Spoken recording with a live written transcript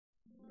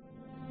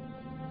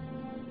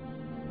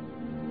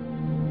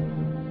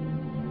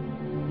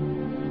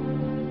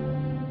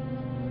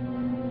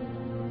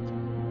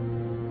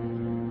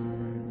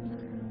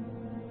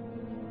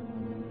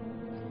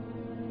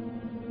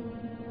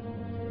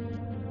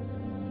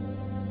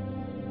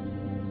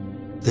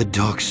The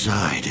dark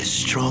side is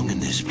strong in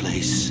this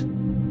place.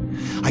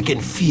 I can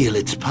feel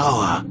its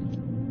power.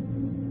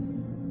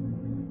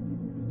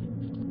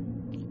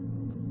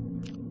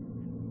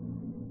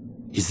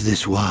 Is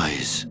this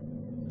wise?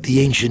 The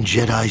ancient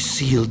Jedi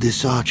sealed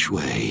this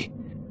archway.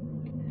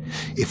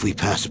 If we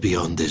pass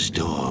beyond this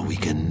door, we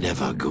can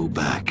never go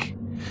back.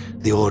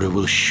 The Order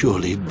will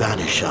surely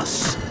banish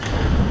us.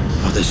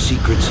 Are the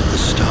secrets of the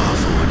Star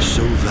Forge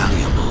so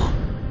valuable?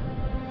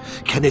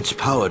 Can its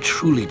power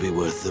truly be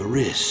worth the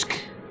risk?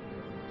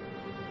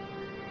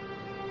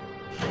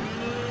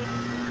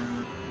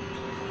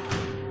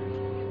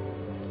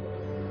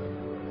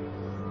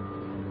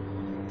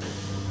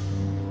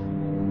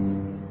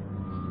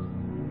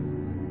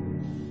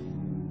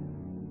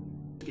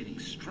 Getting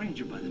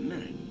stranger by the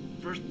minute.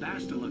 First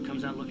Bastila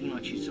comes out looking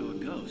like she saw a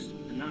ghost,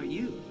 and now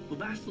you. Well,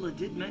 Bastila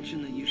did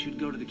mention that you should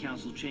go to the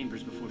council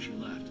chambers before she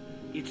left.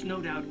 It's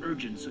no doubt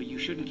urgent, so you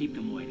shouldn't keep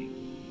them waiting.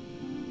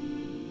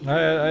 I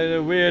had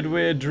a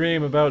weird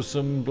dream about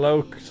some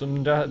bloke,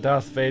 some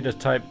Darth Vader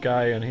type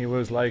guy, and he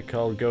was like,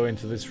 I'll go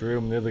into this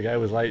room. The other guy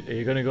was like, are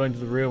you going to go into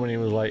the room? And he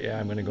was like, yeah,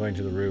 I'm going to go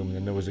into the room. And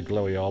then there was a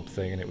glowy orb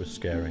thing, and it was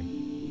scary.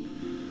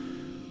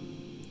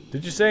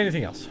 Did you say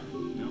anything else?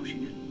 No, she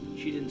didn't.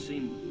 She didn't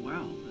seem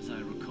well, as I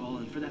recall,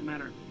 and for that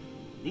matter,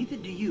 neither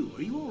do you.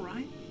 Are you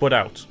alright? Put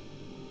out.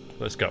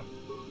 Let's go.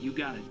 You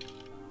got it.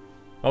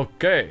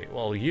 Okay,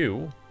 well,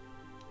 you...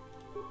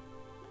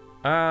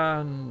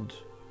 And...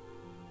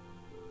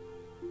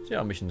 see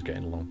how our mission's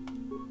getting along.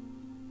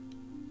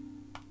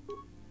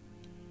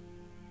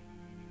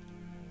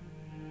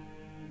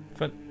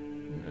 But,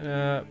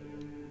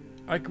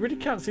 I really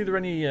can't see there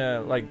any,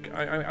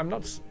 I'm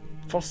not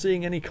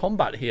foreseeing any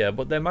combat here,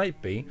 but there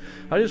might be.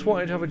 I just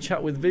wanted to have a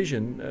chat with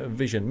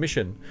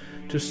Mission,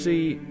 to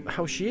see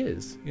how she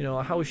is, you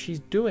know, how she's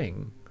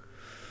doing.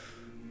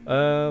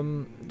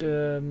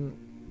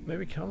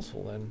 Maybe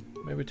cancel then.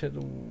 Maybe take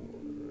the...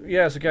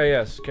 yes, okay,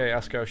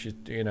 ask how she's,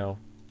 you know.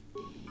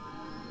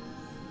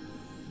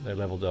 They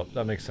leveled up.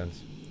 That makes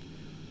sense.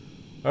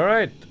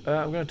 Alright,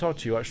 I'm going to talk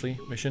to you, actually,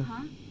 Mission.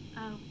 Huh?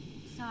 Oh,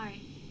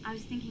 sorry. I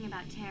was thinking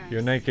about Terrace.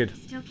 You're naked.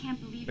 Still can't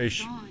believe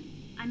it's gone.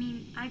 I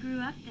mean, I grew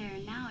up there,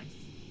 and now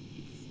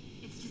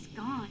it's just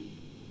gone.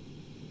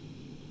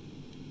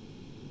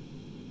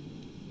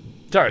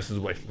 Terrace is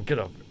away from. Get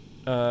over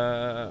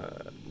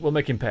it. We'll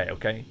make him pay,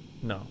 okay?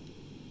 No.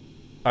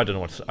 I don't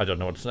know what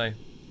to say.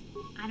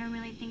 I don't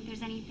really think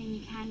there's anything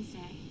you can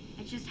say.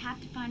 I just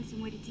have to find some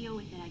way to deal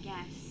with it, I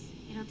guess.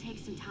 It'll take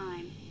some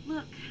time.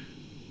 Look,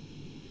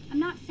 I'm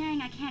not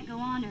saying I can't go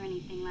on or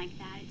anything like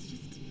that. It's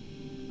just,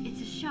 it's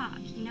a shock,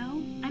 you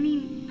know? I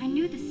mean, I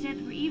knew the Sith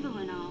were evil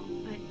and all,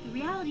 but the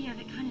reality of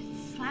it kind of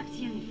slaps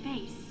you in the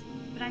face.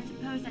 But I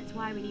suppose that's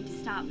why we need to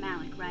stop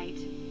Malik, right?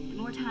 The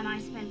more time I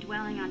spend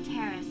dwelling on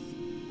Terrace,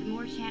 the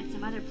more chance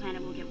some other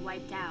planet will get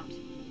wiped out.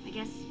 I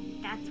guess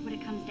that's what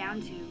it comes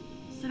down to.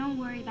 So don't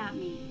worry about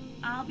me.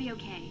 I'll be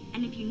okay.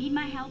 And if you need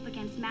my help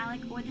against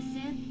Malik or the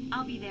Sith,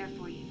 I'll be there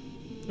for you.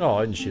 Oh,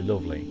 isn't she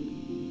lovely?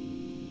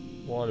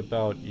 What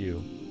about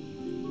you?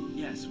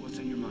 Yes, what's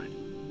on your mind?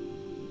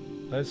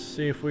 Let's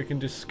see if we can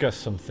discuss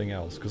something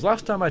else. Because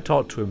last time I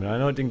talked to him, and I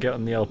know it didn't get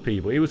on the LP,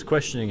 but he was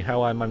questioning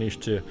how I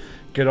managed to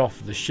get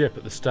off the ship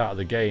at the start of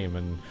the game.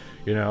 And,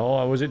 you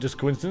know, was it just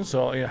coincidence?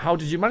 Or, you know, how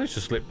did you manage to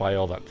slip by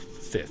all that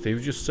Sith? He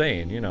was just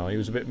saying, you know, he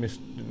was a bit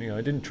you know,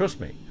 he didn't trust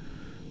me.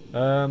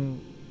 Well,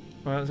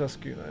 let's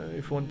ask you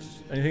if you want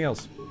anything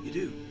else. You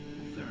do?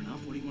 Well, fair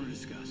enough. What do you want to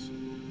discuss?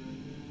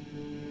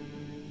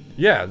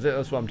 Yeah,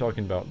 that's what I'm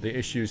talking about. The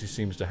issues he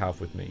seems to have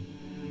with me.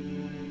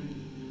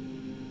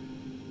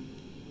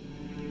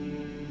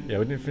 Yeah,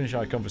 we didn't finish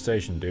our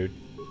conversation, dude.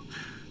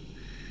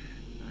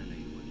 I knew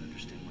you wouldn't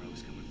understand where I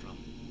was coming from.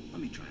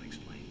 Let me try and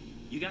explain.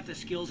 You got the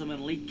skills of an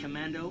elite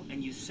commando,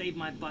 and you saved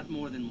my butt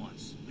more than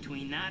once.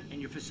 Between that and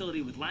your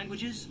facility with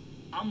languages,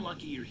 I'm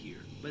lucky you're here.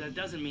 But that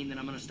doesn't mean that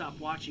I'm going to stop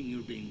watching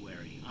you being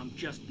wary. I'm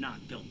just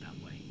not built that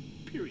way.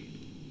 Period.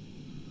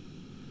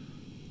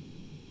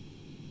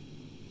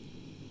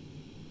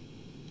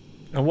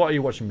 And what are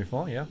you watching me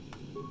for, yeah?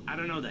 I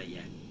don't know that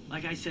yet.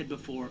 Like I said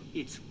before,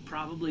 it's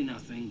probably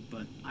nothing,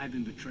 but I've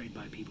been betrayed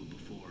by people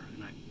before,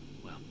 and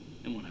well,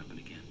 it won't happen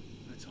again.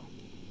 That's all.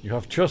 You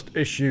have trust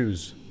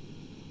issues.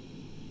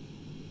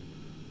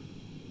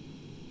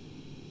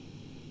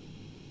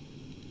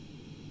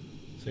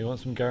 So you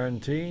want some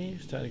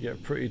guarantees? Starting to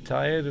get pretty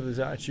tired of his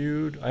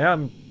attitude. I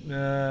am.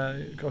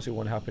 Of course it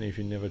won't happen if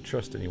you never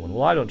trust anyone.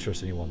 Well, I don't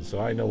trust anyone, so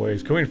I know where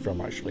he's coming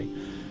from, actually.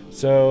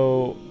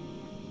 So...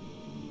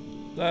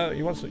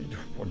 you want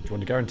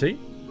a guarantee?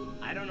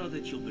 I don't know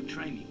that you'll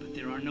betray me, but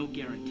there are no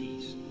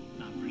guarantees.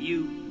 Not for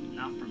you,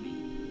 not for me.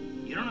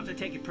 You don't have to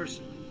take it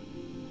personally.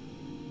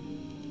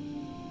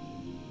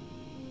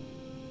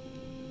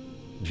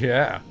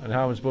 Yeah, and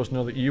how am I supposed to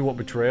know that you won't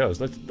betray us?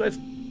 Let's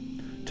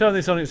turn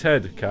this on its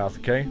head, Kath,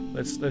 okay?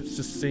 Let's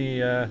just see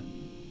how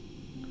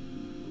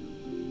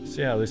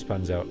this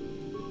pans out.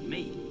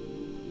 Me?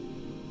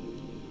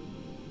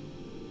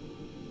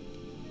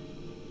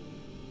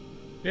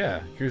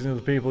 Yeah, accusing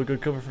other people of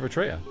good cover for a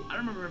traitor. I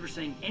don't remember ever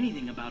saying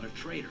anything about a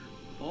traitor.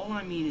 All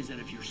I mean is that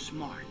if you're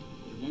smart,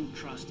 you won't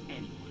trust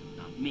anyone.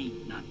 Not me,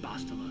 not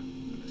Bastila,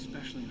 and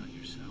especially not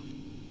yourself.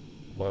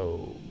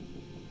 Whoa.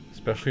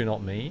 Especially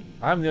not me?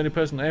 I'm the only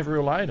person I ever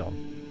relied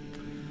on.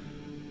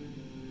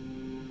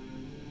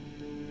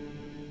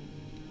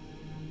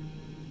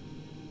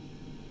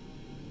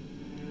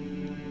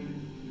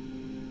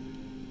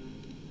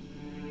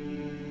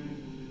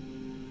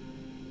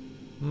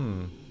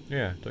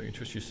 Yeah, don't you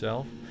trust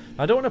yourself?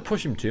 I don't want to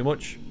push him too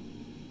much.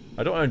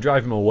 I don't want to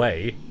drive him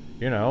away,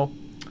 you know.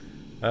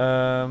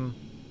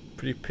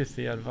 Pretty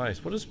pithy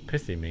advice. What does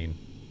pithy mean?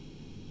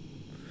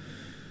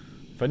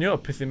 If I knew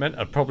what pithy meant,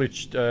 I'd probably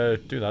do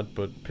that,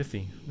 but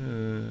pithy.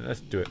 Let's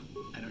do it.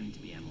 I don't need to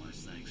be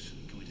analyzed, thanks.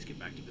 Can we just get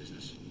back to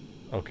business?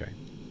 Okay.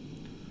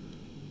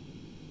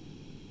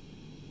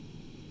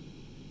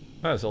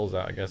 That's all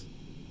that, I guess.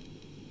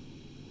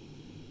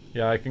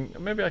 Yeah, I can.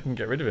 Maybe I can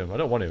get rid of him. I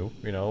don't want to,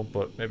 you know,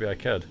 but maybe I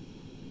could.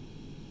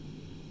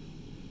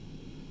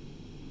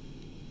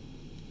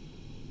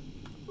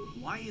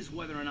 Why is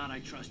whether or not I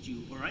trust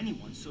you or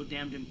anyone so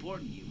damned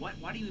important to you?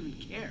 Why do you even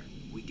care?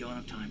 We don't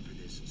have time for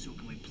this, so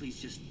can we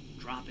please just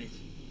drop it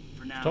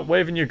for now? Stop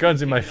waving your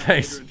guns in my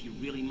face. If you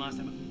really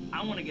must,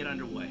 I want to get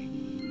underway.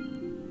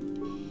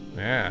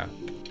 Yeah.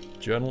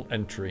 Journal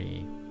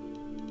entry.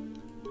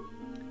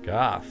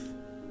 Garth.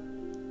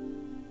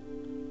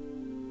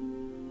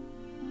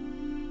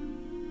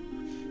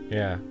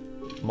 Yeah.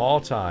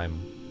 More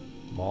time.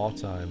 More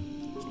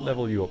time. Let's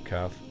level you up,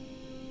 Kath.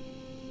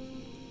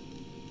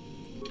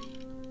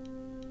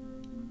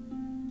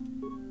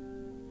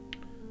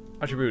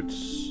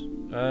 Attributes.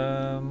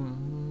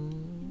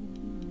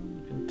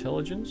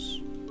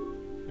 Intelligence.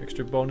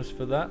 Extra bonus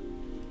for that.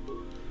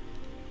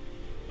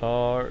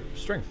 Or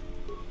strength.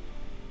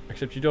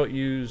 Except you don't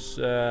use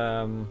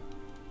I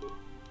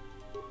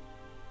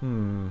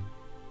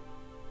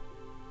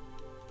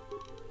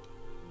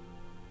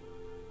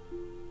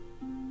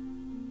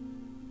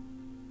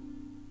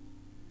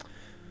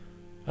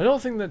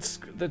don't think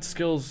that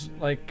skills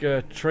like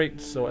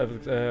traits or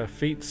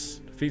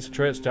feats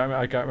traits.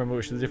 I can't remember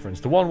which is the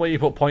difference. The one where you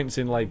put points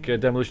in like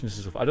demolitions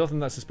and stuff. I don't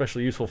think that's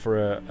especially useful for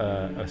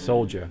a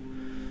soldier.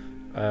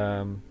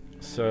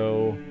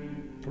 So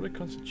probably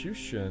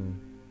Constitution.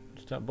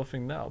 Start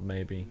buffing that up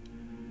maybe.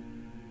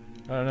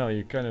 I don't know.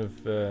 You're kind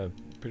of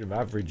pretty much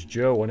average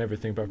Joe on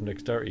everything apart from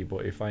dexterity.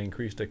 But if I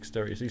increase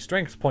dexterity, see,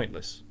 strength's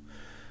pointless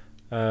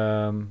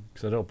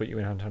because I don't put you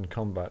in hand-to-hand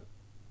combat.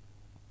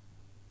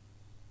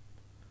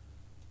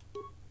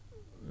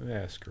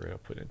 Yeah, screw it. I'll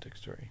put in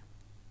dexterity.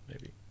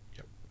 Maybe.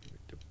 Yep.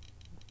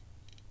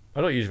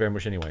 I don't use very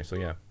much anyway, so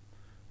yeah.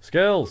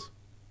 Skills!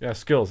 Yeah,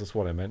 skills, that's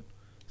what I meant.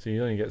 So he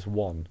only gets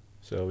one.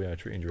 So yeah,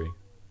 treat injury.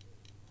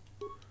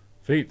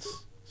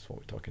 Feats. That's what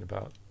we're talking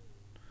about.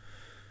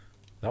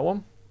 That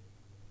one?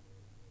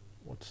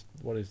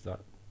 What is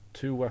that?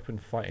 2 weapon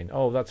fighting.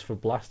 Oh, that's for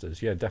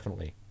blasters. Yeah,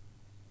 definitely.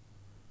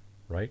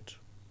 Right.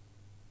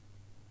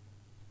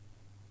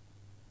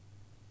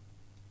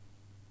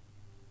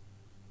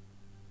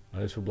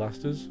 That is for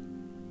blasters.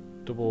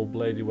 Double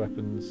bladed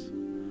weapons,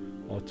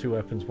 or 2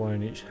 weapons, 1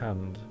 in each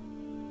hand.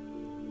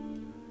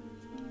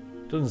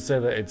 Doesn't say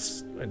that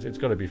it's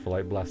got to be for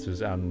like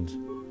blasters and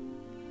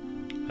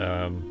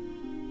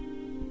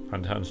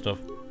hand-to-hand stuff.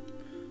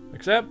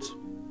 Except,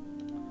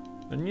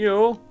 and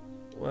you,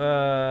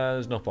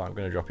 there's no point. I'm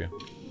going to drop you.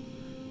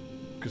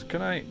 Because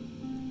can I?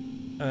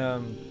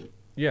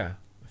 Yeah,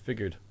 I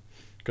figured.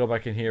 Go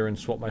back in here and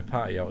swap my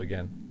party out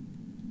again.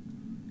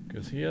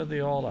 Because here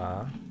they all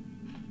are.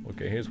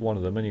 Okay, here's one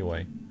of them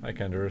anyway. Hi,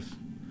 Kenderus.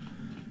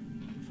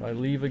 If I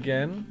leave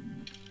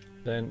again,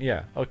 then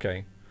yeah,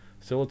 okay.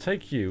 So we'll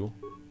take you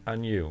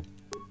and you.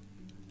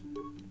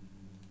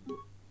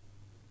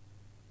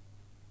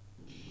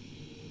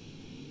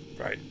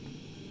 Right.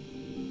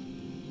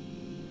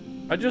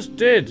 I just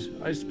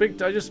did. I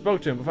just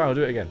spoke to him. Fine, I'll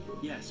do it again.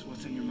 Yes,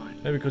 what's in your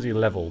mind? Maybe because he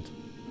leveled.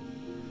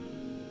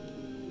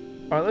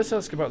 Alright, let's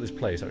ask about this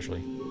place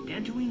actually.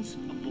 Dantooine's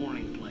a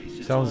boring place.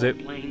 It's Sounds all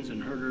it. plains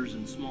and herders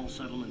and small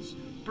settlements.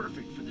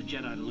 Perfect for the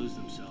Jedi to lose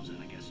themselves in,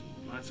 I guess.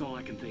 Well, that's all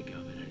I can think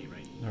of, at any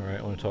rate.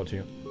 Alright, I want to talk to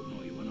you.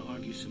 Oh, you want to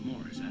argue some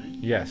more, is that it?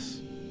 Yes.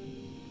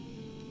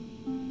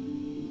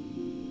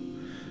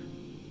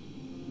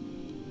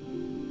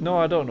 No,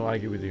 I don't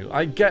argue with you.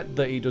 I get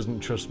that he doesn't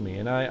trust me,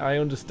 and I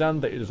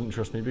understand that he doesn't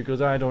trust me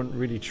because I don't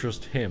really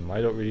trust him.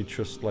 I don't really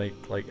trust like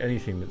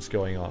anything that's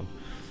going on.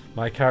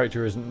 My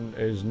character is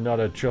not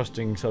a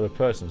trusting sort of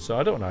person, so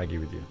I don't argue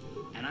with you.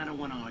 And I don't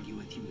want to argue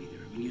with you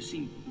either. I mean, you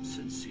seem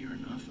sincere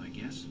enough, I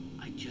guess.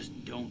 I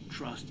just don't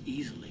trust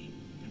easily,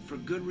 and for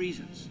good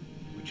reasons,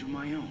 which are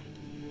my own.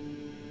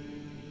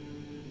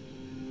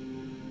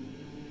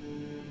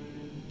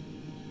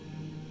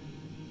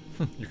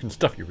 You can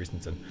stuff your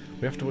reasons in.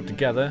 We have to put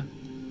together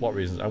what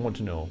reasons. I want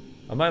to know.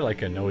 Am I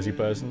like a nosy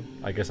person?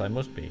 I guess I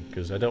must be,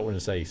 because I don't want to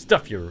say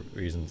stuff your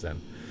reasons in.